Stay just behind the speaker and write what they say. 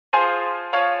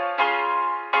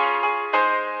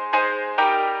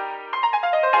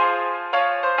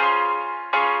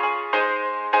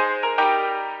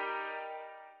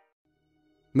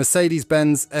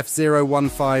Mercedes-Benz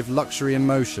F015 Luxury in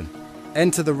Motion.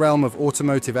 Enter the realm of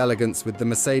automotive elegance with the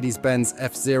Mercedes-Benz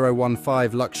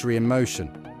F015 Luxury in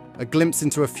Motion, a glimpse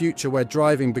into a future where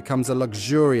driving becomes a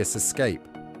luxurious escape.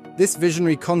 This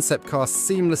visionary concept car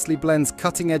seamlessly blends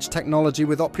cutting-edge technology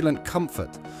with opulent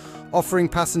comfort, offering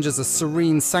passengers a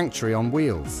serene sanctuary on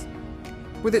wheels.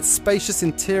 With its spacious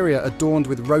interior adorned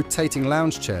with rotating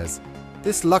lounge chairs,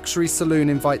 this luxury saloon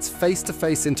invites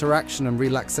face-to-face interaction and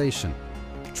relaxation,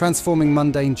 transforming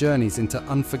mundane journeys into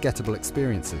unforgettable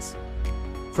experiences.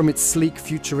 From its sleek,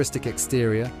 futuristic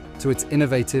exterior to its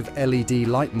innovative LED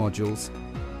light modules,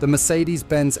 the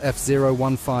Mercedes-Benz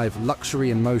F015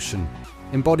 Luxury in Motion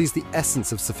embodies the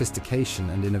essence of sophistication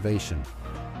and innovation.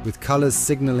 With colors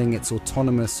signaling its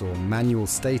autonomous or manual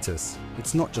status,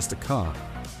 it's not just a car,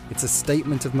 it's a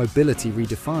statement of mobility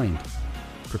redefined.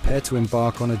 Prepare to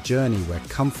embark on a journey where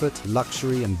comfort,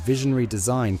 luxury, and visionary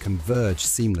design converge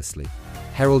seamlessly,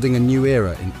 heralding a new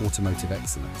era in automotive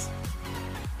excellence.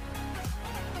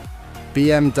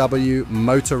 BMW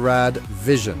Motorrad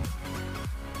Vision.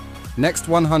 Next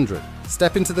 100.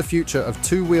 Step into the future of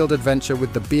two-wheeled adventure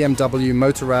with the BMW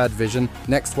Motorrad Vision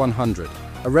Next 100,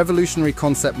 a revolutionary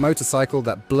concept motorcycle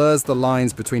that blurs the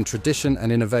lines between tradition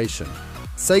and innovation.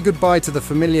 Say goodbye to the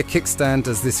familiar kickstand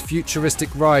as this futuristic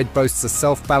ride boasts a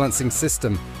self-balancing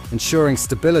system, ensuring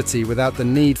stability without the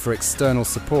need for external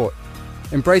support.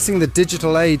 Embracing the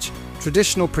digital age,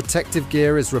 traditional protective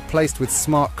gear is replaced with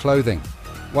smart clothing,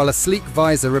 while a sleek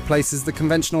visor replaces the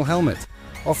conventional helmet,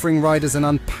 offering riders an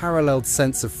unparalleled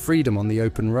sense of freedom on the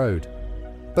open road.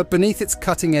 But beneath its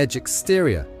cutting-edge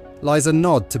exterior lies a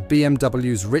nod to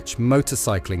BMW's rich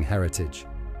motorcycling heritage.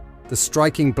 The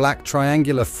striking black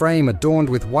triangular frame adorned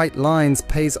with white lines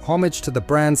pays homage to the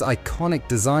brand's iconic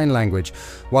design language,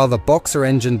 while the boxer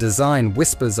engine design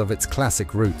whispers of its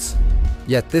classic roots.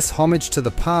 Yet this homage to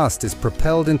the past is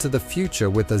propelled into the future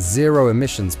with a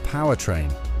zero-emissions powertrain,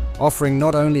 offering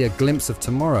not only a glimpse of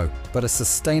tomorrow, but a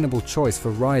sustainable choice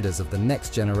for riders of the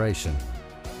next generation.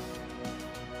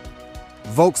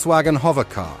 Volkswagen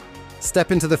Hovercar.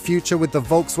 Step into the future with the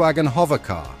Volkswagen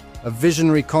Hovercar, a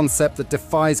visionary concept that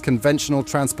defies conventional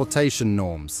transportation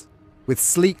norms. With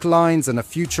sleek lines and a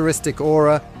futuristic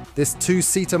aura, this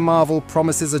two-seater marvel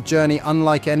promises a journey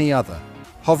unlike any other.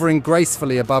 Hovering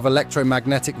gracefully above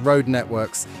electromagnetic road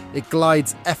networks, it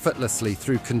glides effortlessly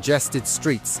through congested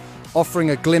streets,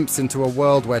 offering a glimpse into a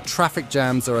world where traffic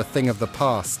jams are a thing of the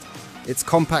past. Its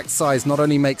compact size not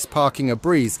only makes parking a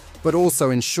breeze, but also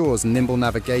ensures nimble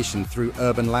navigation through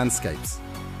urban landscapes.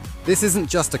 This isn't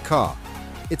just a car,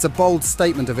 it's a bold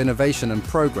statement of innovation and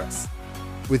progress.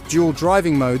 With dual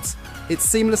driving modes, it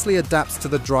seamlessly adapts to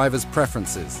the driver's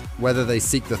preferences, whether they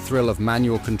seek the thrill of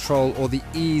manual control or the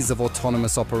ease of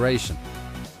autonomous operation.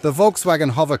 The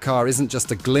Volkswagen Hovercar isn't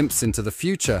just a glimpse into the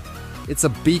future, it's a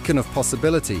beacon of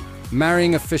possibility,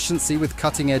 marrying efficiency with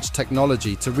cutting-edge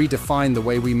technology to redefine the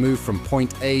way we move from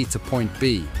point A to point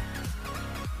B.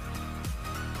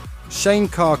 Shane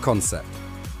Car Concept.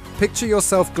 Picture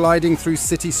yourself gliding through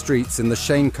city streets in the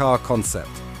Shane Car Concept,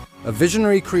 a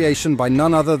visionary creation by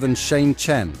none other than Shane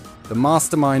Chen, the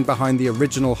mastermind behind the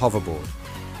original hoverboard.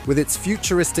 With its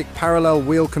futuristic parallel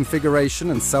wheel configuration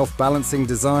and self-balancing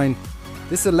design,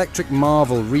 this electric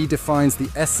marvel redefines the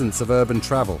essence of urban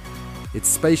travel. Its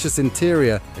spacious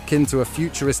interior, akin to a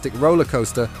futuristic roller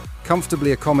coaster,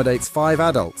 comfortably accommodates 5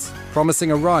 adults,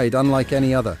 promising a ride unlike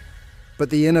any other. But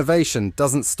the innovation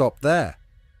doesn't stop there.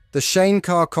 The Shane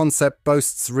Car Concept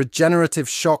boasts regenerative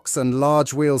shocks and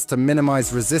large wheels to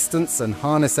minimize resistance and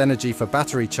harness energy for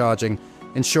battery charging,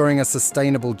 ensuring a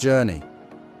sustainable journey.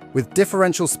 With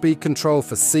differential speed control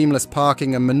for seamless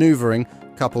parking and maneuvering,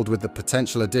 coupled with the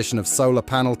potential addition of solar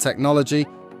panel technology,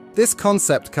 this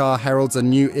concept car heralds a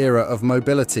new era of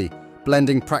mobility,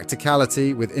 blending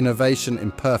practicality with innovation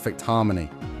in perfect harmony.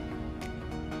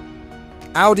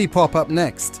 Audi Pop up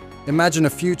next. Imagine a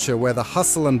future where the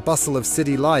hustle and bustle of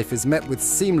city life is met with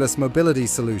seamless mobility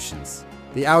solutions.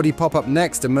 The Audi Pop up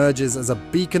next emerges as a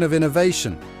beacon of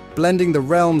innovation, blending the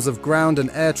realms of ground and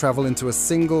air travel into a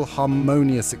single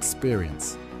harmonious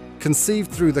experience. Conceived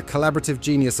through the collaborative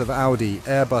genius of Audi,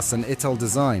 Airbus and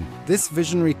Italdesign, this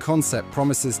visionary concept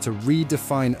promises to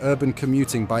redefine urban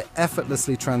commuting by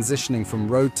effortlessly transitioning from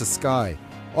road to sky,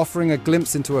 offering a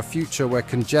glimpse into a future where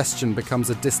congestion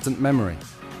becomes a distant memory.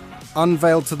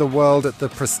 Unveiled to the world at the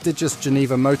prestigious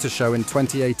Geneva Motor Show in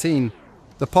 2018,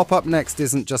 the Pop-Up Next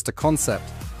isn't just a concept,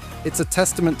 it's a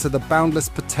testament to the boundless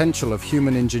potential of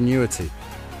human ingenuity.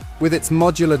 With its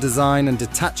modular design and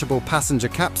detachable passenger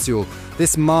capsule,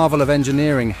 this marvel of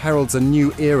engineering heralds a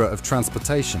new era of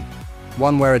transportation,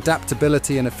 one where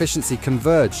adaptability and efficiency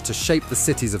converge to shape the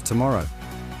cities of tomorrow.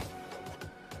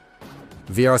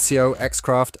 VRCO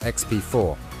X-Craft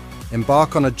XP4.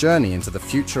 Embark on a journey into the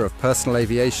future of personal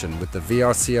aviation with the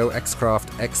VRCO X-Craft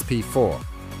XP4,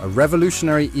 a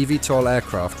revolutionary eVTOL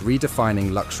aircraft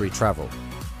redefining luxury travel.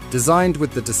 Designed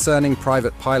with the discerning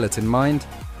private pilot in mind,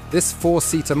 this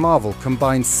four-seater marvel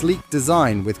combines sleek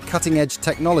design with cutting-edge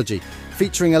technology,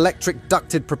 featuring electric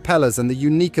ducted propellers and the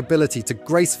unique ability to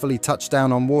gracefully touch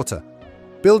down on water.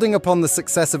 Building upon the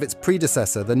success of its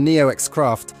predecessor, the Neo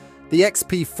X-Craft, the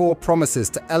XP4 promises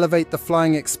to elevate the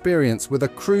flying experience with a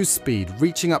cruise speed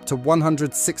reaching up to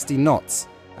 160 knots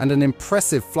and an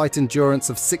impressive flight endurance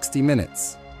of 60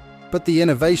 minutes. But the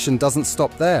innovation doesn't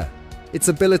stop there. Its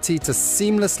ability to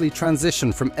seamlessly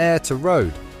transition from air to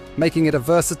road, making it a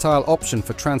versatile option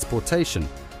for transportation,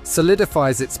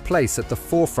 solidifies its place at the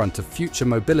forefront of future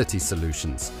mobility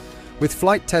solutions. With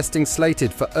flight testing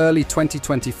slated for early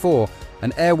 2024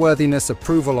 and airworthiness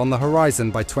approval on the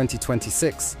horizon by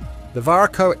 2026, the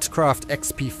VRCO X-Craft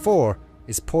XP4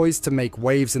 is poised to make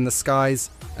waves in the skies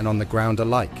and on the ground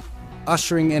alike,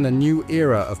 ushering in a new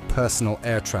era of personal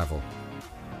air travel.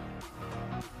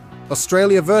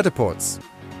 Australia vertiports.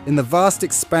 In the vast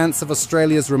expanse of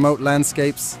Australia's remote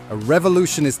landscapes, a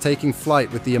revolution is taking flight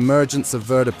with the emergence of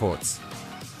vertiports.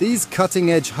 These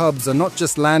cutting-edge hubs are not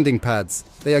just landing pads,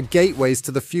 they are gateways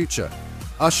to the future,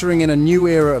 ushering in a new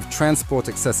era of transport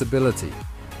accessibility.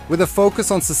 With a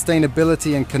focus on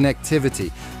sustainability and connectivity,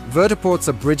 vertiports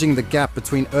are bridging the gap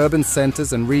between urban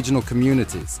centers and regional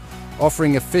communities,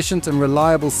 offering efficient and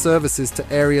reliable services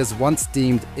to areas once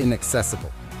deemed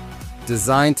inaccessible.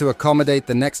 Designed to accommodate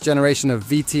the next generation of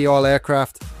VTOL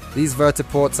aircraft, these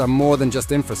vertiports are more than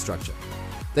just infrastructure.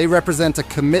 They represent a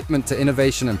commitment to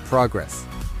innovation and progress.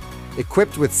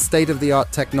 Equipped with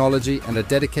state-of-the-art technology and a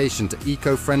dedication to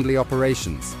eco-friendly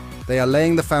operations, they are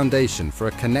laying the foundation for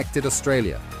a connected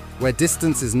Australia, where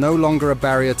distance is no longer a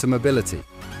barrier to mobility.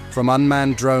 From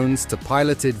unmanned drones to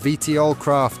piloted VTOL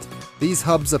craft, these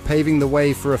hubs are paving the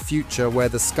way for a future where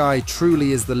the sky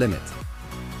truly is the limit.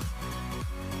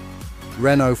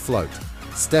 Renault Float.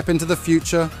 Step into the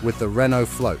future with the Renault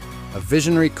Float, a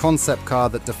visionary concept car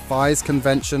that defies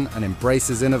convention and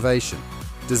embraces innovation.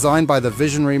 Designed by the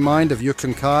visionary mind of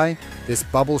Yuchen Kai, this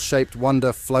bubble-shaped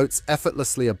wonder floats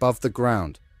effortlessly above the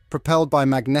ground, propelled by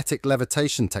magnetic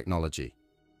levitation technology.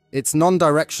 Its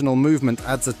non-directional movement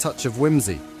adds a touch of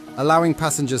whimsy, allowing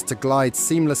passengers to glide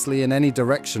seamlessly in any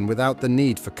direction without the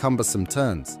need for cumbersome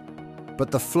turns.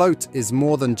 But the float is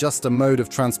more than just a mode of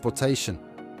transportation.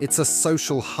 It's a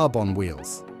social hub on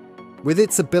wheels. With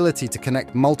its ability to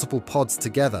connect multiple pods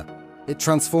together, it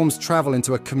transforms travel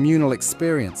into a communal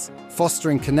experience,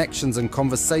 fostering connections and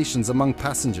conversations among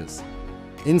passengers.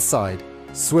 Inside,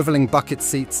 swiveling bucket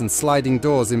seats and sliding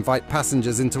doors invite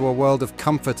passengers into a world of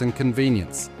comfort and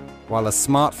convenience, while a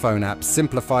smartphone app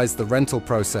simplifies the rental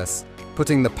process,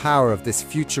 putting the power of this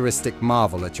futuristic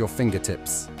marvel at your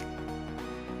fingertips.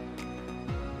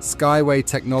 Skyway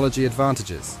technology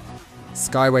advantages.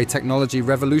 Skyway technology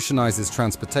revolutionizes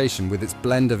transportation with its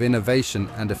blend of innovation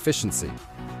and efficiency.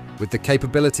 With the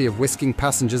capability of whisking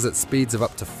passengers at speeds of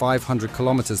up to 500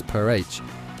 kilometers per h,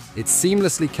 it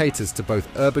seamlessly caters to both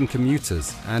urban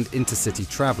commuters and intercity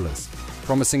travelers,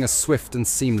 promising a swift and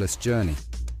seamless journey.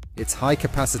 Its high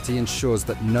capacity ensures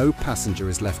that no passenger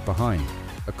is left behind,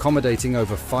 accommodating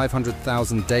over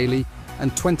 500,000 daily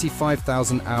and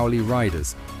 25,000 hourly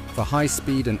riders for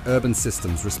high-speed and urban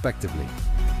systems respectively.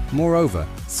 Moreover,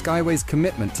 Skyway's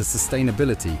commitment to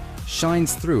sustainability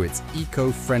shines through its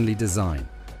eco-friendly design,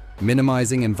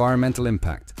 minimizing environmental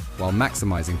impact while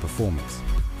maximizing performance.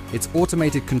 Its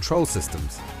automated control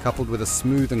systems, coupled with a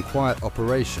smooth and quiet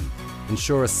operation,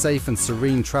 ensure a safe and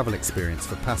serene travel experience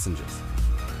for passengers.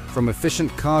 From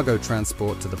efficient cargo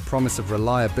transport to the promise of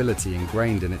reliability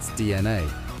ingrained in its DNA,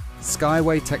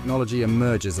 Skyway technology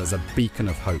emerges as a beacon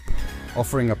of hope,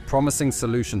 offering a promising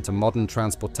solution to modern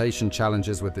transportation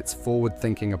challenges with its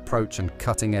forward-thinking approach and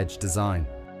cutting-edge design.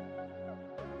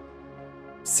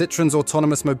 Citroën's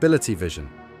autonomous mobility vision.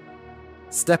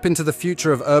 Step into the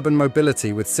future of urban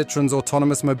mobility with Citroën's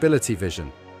autonomous mobility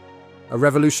vision, a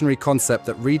revolutionary concept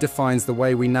that redefines the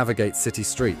way we navigate city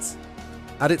streets.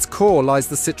 At its core lies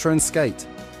the Citroën Skate,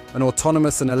 an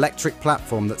autonomous and electric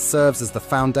platform that serves as the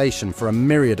foundation for a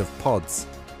myriad of pods,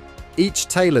 each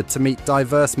tailored to meet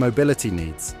diverse mobility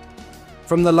needs.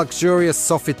 From the luxurious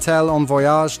Sofitel En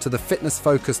Voyage to the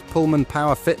fitness-focused Pullman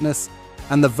Power Fitness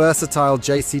and the versatile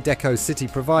JC Deco City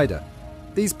Provider,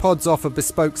 these pods offer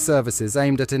bespoke services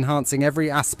aimed at enhancing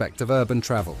every aspect of urban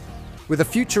travel. With a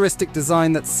futuristic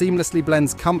design that seamlessly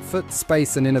blends comfort,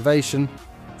 space and innovation,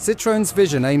 Citroën's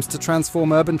vision aims to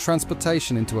transform urban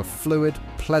transportation into a fluid,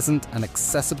 pleasant and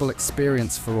accessible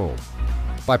experience for all.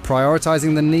 By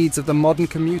prioritizing the needs of the modern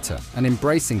commuter and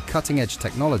embracing cutting-edge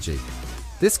technology,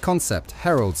 this concept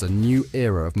heralds a new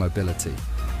era of mobility,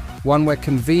 one where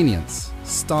convenience,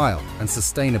 style, and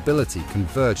sustainability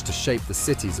converge to shape the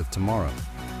cities of tomorrow.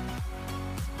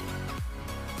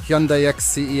 Hyundai X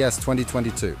CES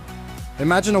 2022.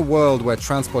 Imagine a world where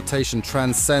transportation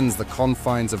transcends the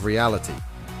confines of reality,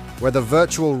 where the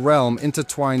virtual realm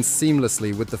intertwines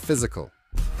seamlessly with the physical.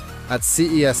 At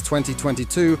CES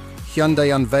 2022,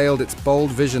 Hyundai unveiled its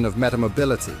bold vision of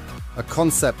metamobility, a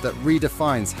concept that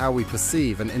redefines how we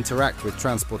perceive and interact with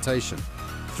transportation.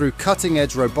 Through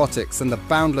cutting-edge robotics and the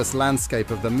boundless landscape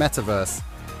of the metaverse,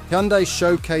 Hyundai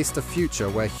showcased a future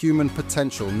where human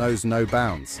potential knows no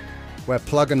bounds, where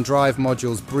plug-and-drive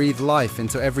modules breathe life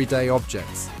into everyday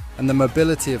objects, and the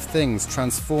mobility of things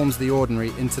transforms the ordinary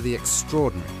into the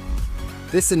extraordinary.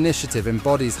 This initiative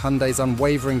embodies Hyundai's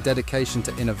unwavering dedication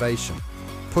to innovation,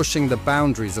 pushing the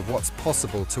boundaries of what's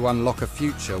possible to unlock a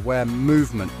future where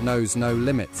movement knows no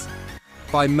limits.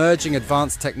 By merging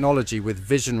advanced technology with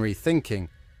visionary thinking,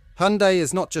 Hyundai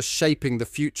is not just shaping the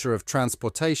future of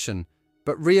transportation,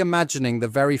 but reimagining the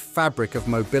very fabric of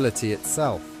mobility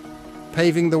itself,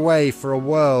 paving the way for a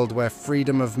world where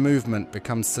freedom of movement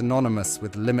becomes synonymous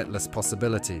with limitless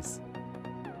possibilities.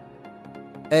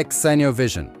 Xenio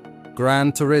Vision,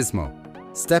 Gran Turismo.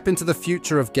 Step into the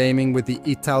future of gaming with the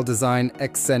Ital-design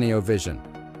Xenio Vision.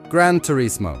 Gran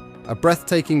Turismo, a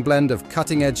breathtaking blend of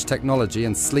cutting-edge technology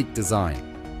and sleek design.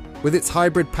 With its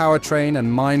hybrid powertrain and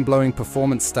mind-blowing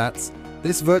performance stats,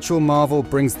 this virtual marvel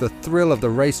brings the thrill of the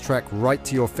racetrack right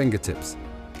to your fingertips.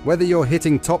 Whether you're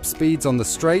hitting top speeds on the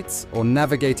straights or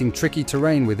navigating tricky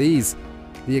terrain with ease,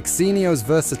 the Xenio's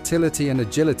versatility and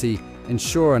agility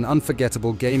ensure an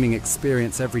unforgettable gaming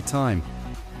experience every time.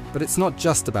 But it's not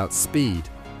just about speed.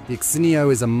 The Xenio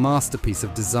is a masterpiece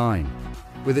of design,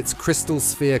 with its crystal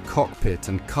sphere cockpit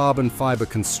and carbon fiber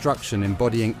construction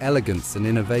embodying elegance and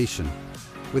innovation.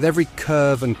 With every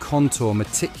curve and contour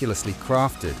meticulously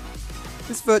crafted,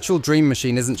 this virtual dream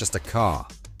machine isn't just a car.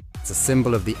 It's a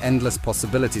symbol of the endless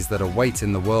possibilities that await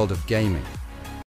in the world of gaming.